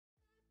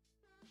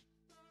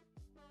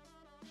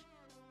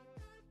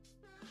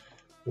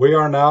We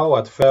are now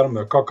at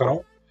Ferme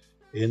Coqueron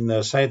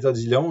in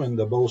Saint-Odilon in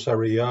the Beauce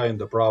area in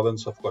the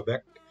province of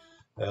Quebec.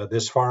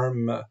 This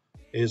farm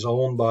is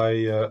owned by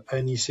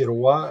Ayrshire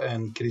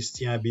and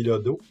Christian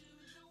Bilodeau,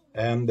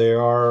 and they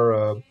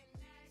are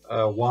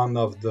one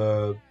of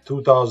the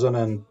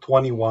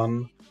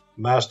 2021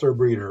 master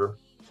breeder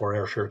for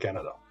Ayrshire,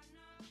 Canada.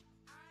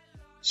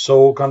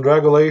 So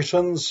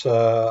congratulations,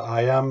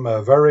 I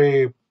am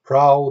very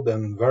proud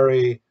and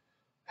very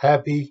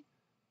happy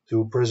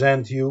to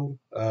present you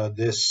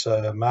this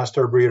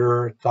master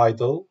breeder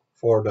title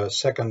for the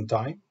second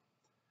time.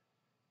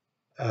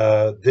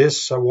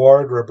 This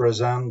award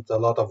represents a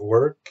lot of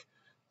work,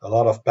 a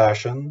lot of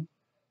passion,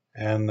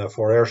 and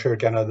for Ayrshire,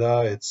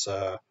 Canada, it's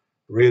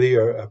really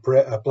a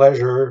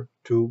pleasure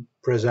to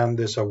present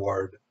this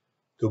award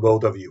to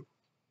both of you.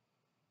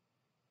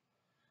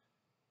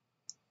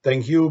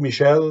 Thank you,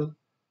 Michel.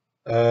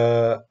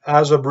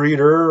 As a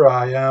breeder,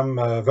 I am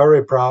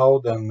very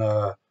proud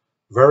and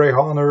very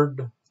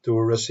honored to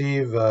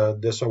receive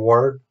this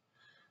award.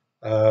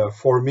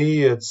 For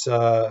me, it's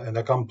an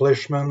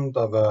accomplishment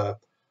of a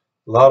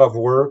lot of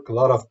work, a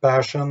lot of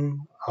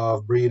passion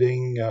of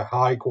breeding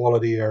high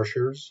quality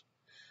Ayrshires.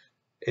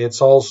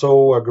 It's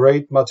also a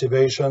great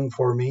motivation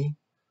for me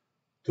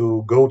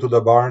to go to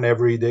the barn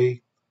every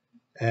day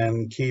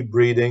and keep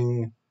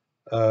breeding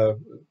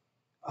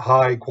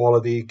high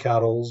quality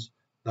cattle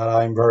that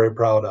I'm very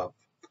proud of.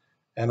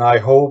 And I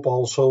hope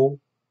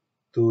also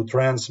to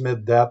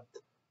transmit that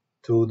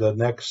to the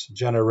next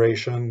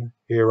generation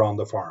here on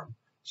the farm.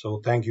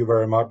 So thank you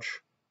very much.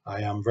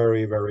 I am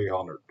very, very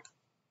honored.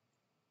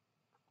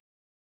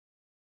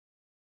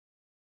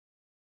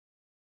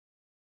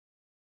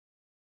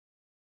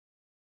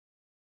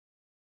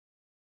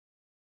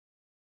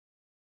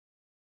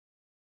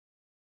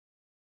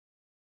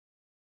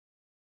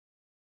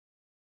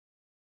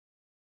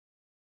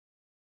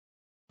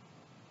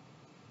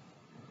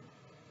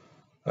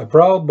 A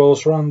proud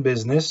Beauce-run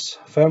business,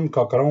 Ferme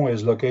Coqueron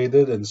is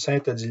located in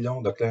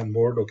Saint-Odilon de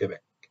Clanbourg, au Québec.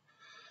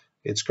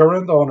 Its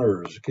current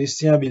owners,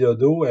 Christian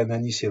Bilodeau and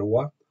Ayrshire,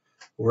 who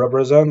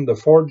represent the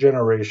fourth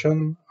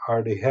generation,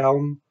 are the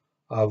helm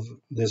of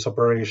this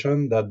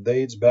operation that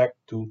dates back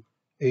to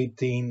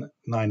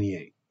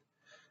 1898.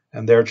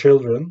 And their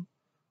children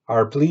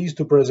are pleased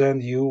to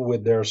present you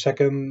with their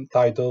second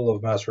title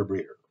of Master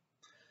Breeder.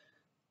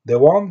 They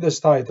won this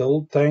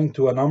title thanks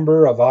to a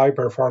number of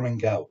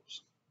high-performing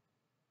cows.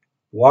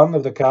 One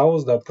of the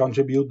cows that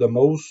contribute the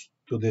most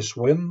to this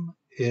win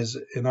is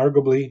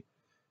inarguably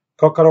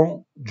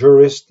Coqueron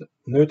Jurist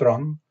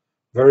Neutron,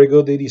 very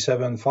good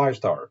 87 5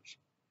 stars.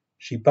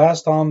 She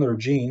passed on her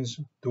genes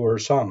to her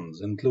sons,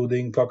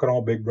 including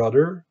Coqueron Big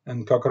Brother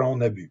and Coqueron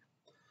Nabu,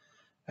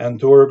 and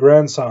to her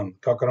grandson,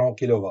 Coqueron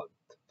Kilovolt,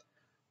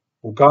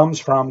 who comes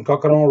from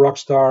Coqueron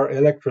Rockstar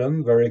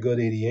Electron, very good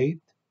 88.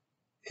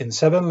 In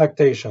 7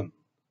 lactation,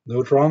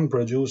 Neutron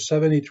produced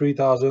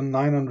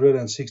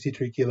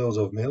 73,963 kilos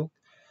of milk,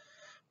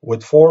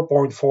 with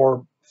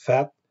 4.4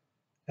 fat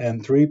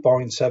and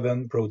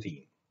 3.7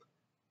 protein.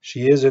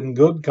 She is in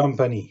good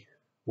company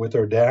with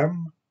her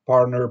dam,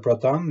 partner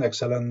Proton,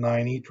 excellent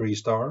 90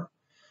 3-star,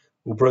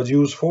 who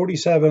produced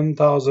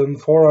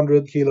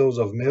 47,400 kilos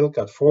of milk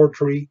at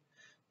 4.3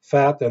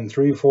 fat and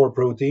 3.4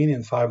 protein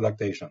in 5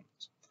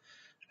 lactations.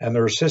 And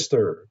her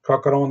sister,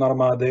 Coqueron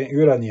Normandin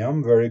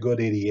Uranium, very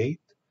good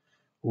 88,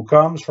 who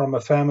comes from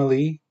a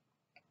family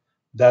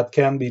that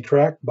can be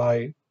tracked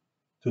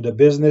to the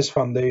Business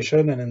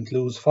Foundation and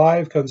includes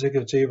 5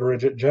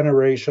 consecutive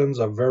generations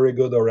of very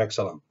good or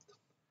excellent.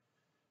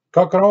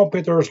 Coqueron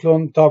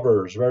Peterslund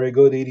Tovers, very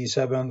good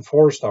 87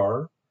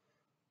 4-star,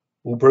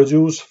 who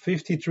produced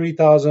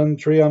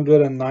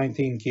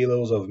 53,319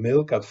 kilos of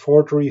milk at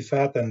 4.3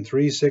 fat and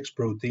 3.6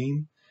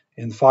 protein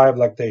in 5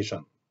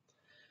 lactation,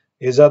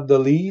 is at the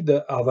lead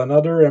of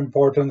another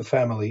important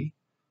family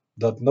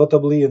that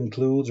notably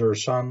includes her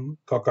son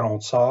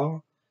Coqueron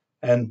Tsar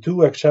and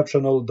 2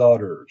 exceptional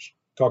daughters,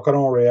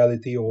 Coqueron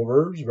Reality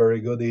Overs,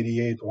 very good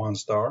 88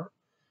 1-star,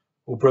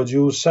 who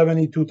produced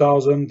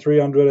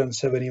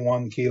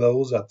 72,371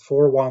 kilos at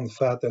 4.1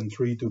 fat and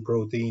 3.2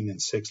 protein in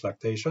 6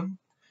 lactation,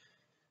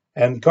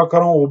 and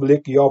Coqueron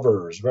Oblique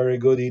Yovers, very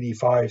good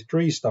 85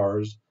 3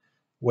 stars,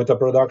 with a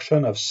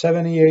production of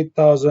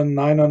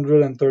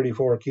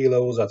 78,934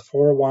 kilos at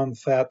 4.1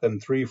 fat and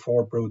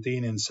 3.4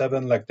 protein in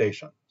 7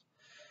 lactation,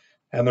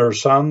 and her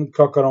son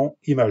Coqueron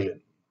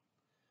Imagine.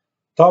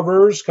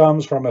 Tovers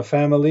comes from a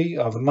family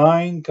of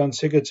 9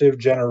 consecutive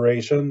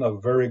generations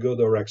of very good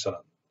or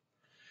excellent.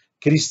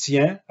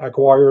 Christian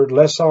acquired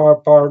lessor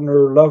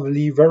partner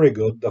Lovely Very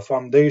Good, the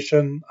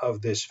foundation of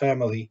this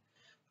family,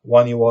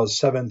 when he was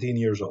 17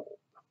 years old.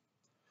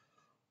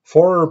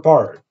 For her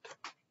part,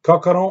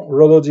 Coqueron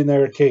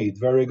Rhododinaire Kate,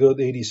 very good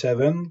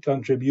 87,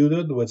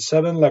 contributed with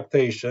 7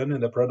 lactation in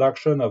the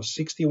production of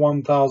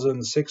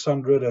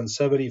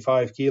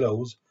 61,675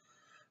 kilos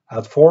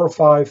at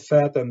 4.5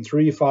 fat and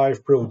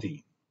 3.5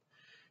 protein.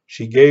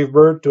 She gave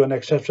birth to an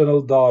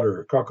exceptional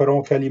daughter,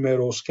 Coqueron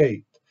Calimero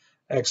Skate,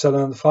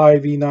 excellent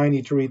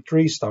 5E93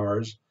 3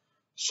 stars,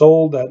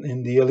 sold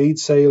in the elite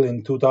sale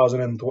in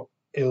 2012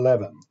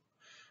 2011,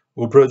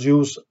 who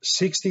produced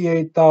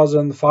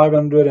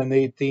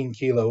 68,518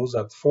 kilos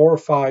at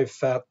 4.5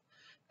 fat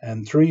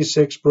and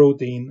 3.6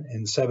 protein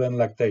in 7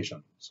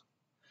 lactations.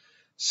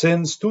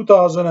 Since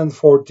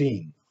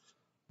 2014,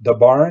 the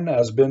barn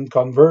has been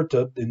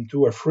converted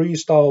into a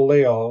freestyle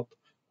layout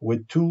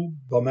with 2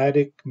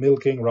 Bomatic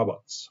milking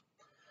robots.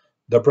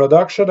 The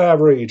production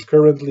average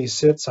currently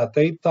sits at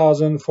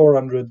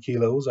 8,400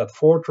 kilos at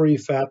 4.3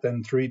 fat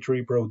and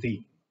 3.3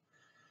 protein.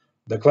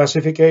 The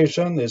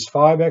classification is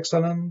 5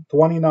 excellent,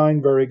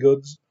 29 very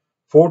goods,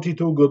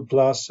 42 good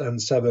plus,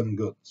 and 7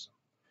 goods.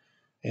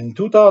 In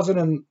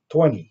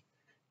 2020,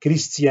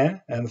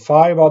 Christian and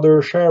 5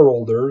 other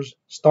shareholders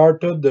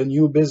started the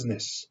new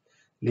business,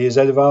 Les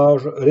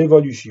Élevages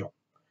Révolution,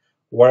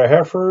 where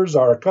heifers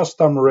are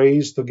custom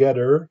raised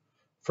together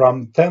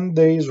from 10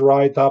 days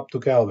right up to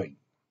calving.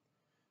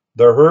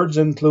 The herds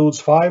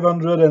includes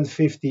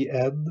 550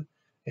 head,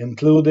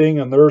 including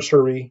a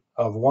nursery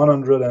of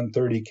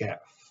 130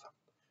 calves.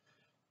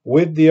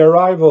 With the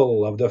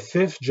arrival of the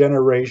 5th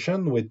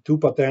generation with 2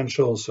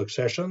 potential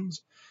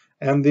successions,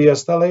 and the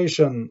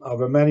installation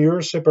of a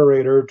manure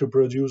separator to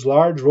produce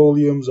large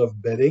volumes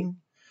of bedding,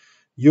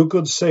 you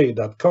could say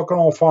that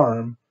Coqueron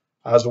Farm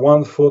has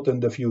 1 foot in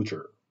the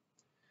future.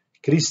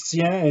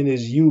 Christian in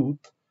his youth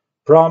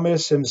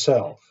promised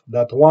himself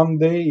that one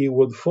day he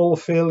would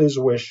fulfill his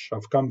wish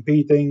of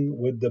competing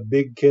with the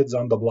big kids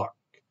on the block.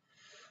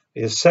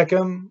 His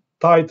second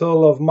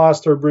title of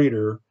Master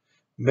Breeder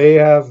may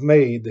have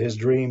made his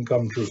dream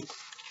come true.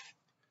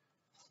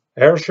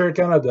 Ayrshire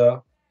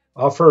Canada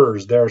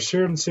offers their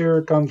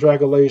sincere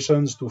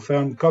congratulations to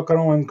Ferme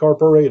Coqueron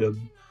Incorporated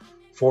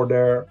for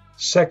their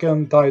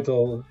second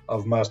title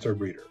of Master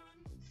Breeder.